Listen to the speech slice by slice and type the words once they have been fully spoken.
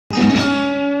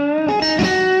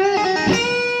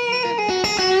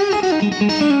Hey,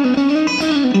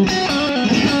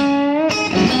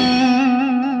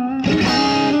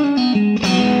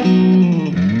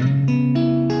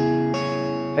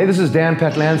 this is Dan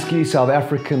Patlansky, South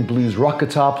African blues rock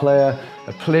guitar player.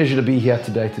 A pleasure to be here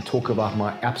today to talk about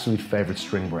my absolute favorite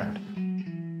string brand.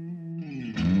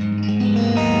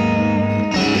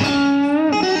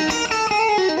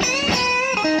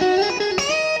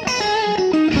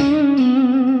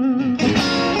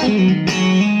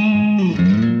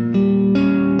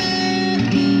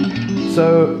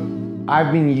 So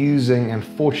I've been using, and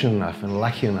fortunate enough and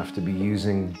lucky enough to be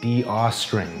using DR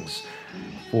Strings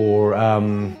for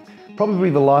probably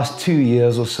the last 2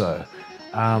 years or so.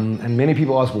 And many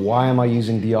people ask, why am I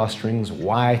using DR Strings?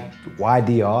 Why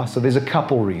DR? So there's a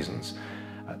couple reasons.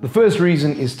 The first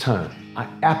reason is tone. I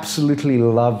absolutely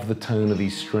love the tone of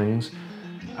these strings.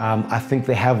 I think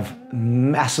they have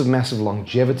massive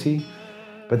longevity,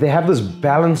 but they have this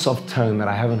balance of tone that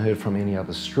I haven't heard from any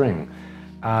other string.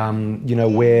 You know,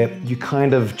 where you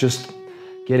kind of just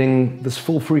getting this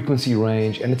full frequency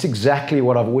range, and it's exactly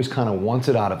what I've always kind of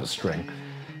wanted out of a string.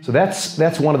 So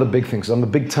that's one of the big things. I'm a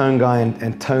big tone guy,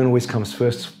 and tone always comes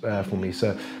first for me.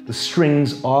 So the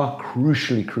strings are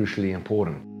crucially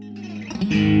important.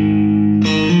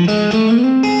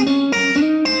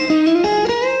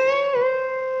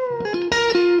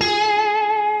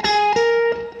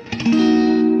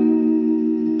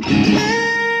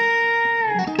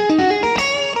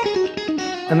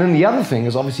 And then the other thing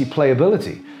is obviously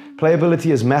playability.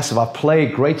 Playability is massive. I've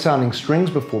played great sounding strings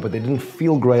before, but they didn't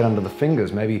feel great under the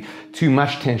fingers. Maybe too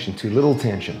much tension, too little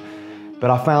tension. But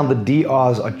I found the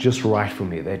DRs are just right for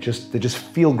me. They just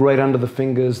feel great under the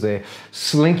fingers. They're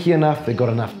slinky enough. They've got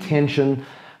enough tension.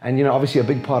 And you know, obviously a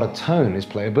big part of tone is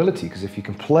playability, because if you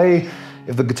can play,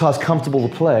 if the guitar's comfortable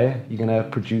to play, you're gonna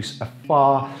produce a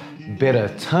far better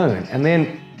tone. And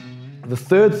then the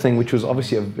third thing, which was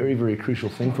obviously a very crucial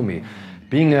thing for me,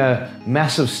 being a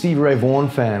massive Stevie Ray Vaughan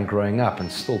fan growing up, and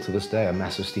still to this day a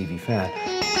massive Stevie fan.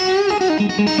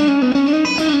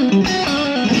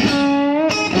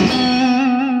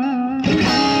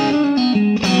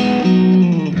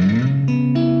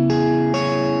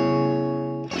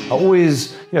 I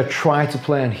always, try to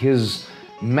play on his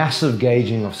massive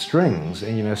gauging of strings,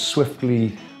 and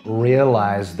swiftly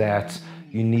realize that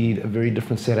you need a very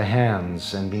different set of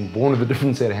hands, and being born with a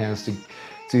different set of hands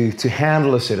to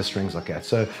handle a set of strings like that.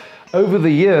 So over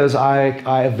the years,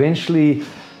 I eventually,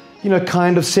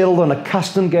 kind of settled on a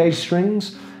custom gauge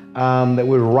strings that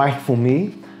were right for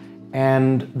me.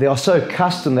 And they are so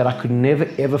custom that I could never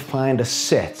ever find a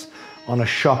set on a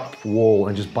shop wall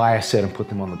and just buy a set and put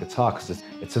them on the guitar, because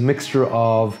it's a mixture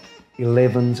of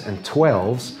 11s and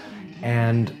 12s.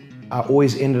 And I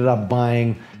always ended up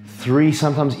buying 3,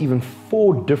 sometimes even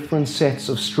 4 different sets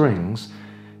of strings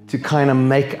to kind of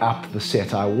make up the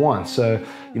set I want. So,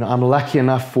 I'm lucky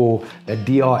enough for that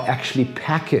DR actually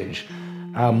package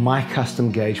my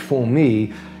custom gauge for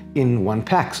me in one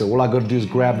pack. So all I got to do is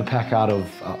grab the pack out of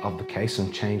the case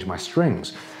and change my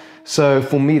strings. So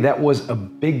for me, that was a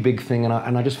big thing,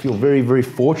 and I just feel very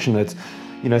fortunate,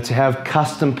 to have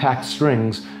custom packed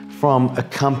strings from a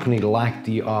company like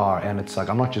DR. And it's like,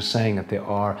 I'm not just saying that, they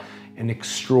are an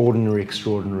extraordinary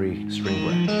string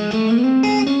brand.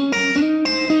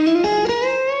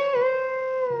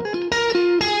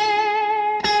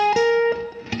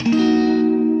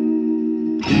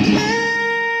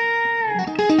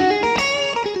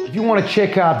 If you want to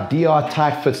check out DR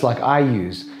tight fits like I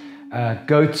use,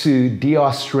 go to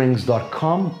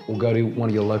drstrings.com or go to one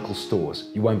of your local stores.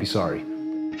 You won't be sorry.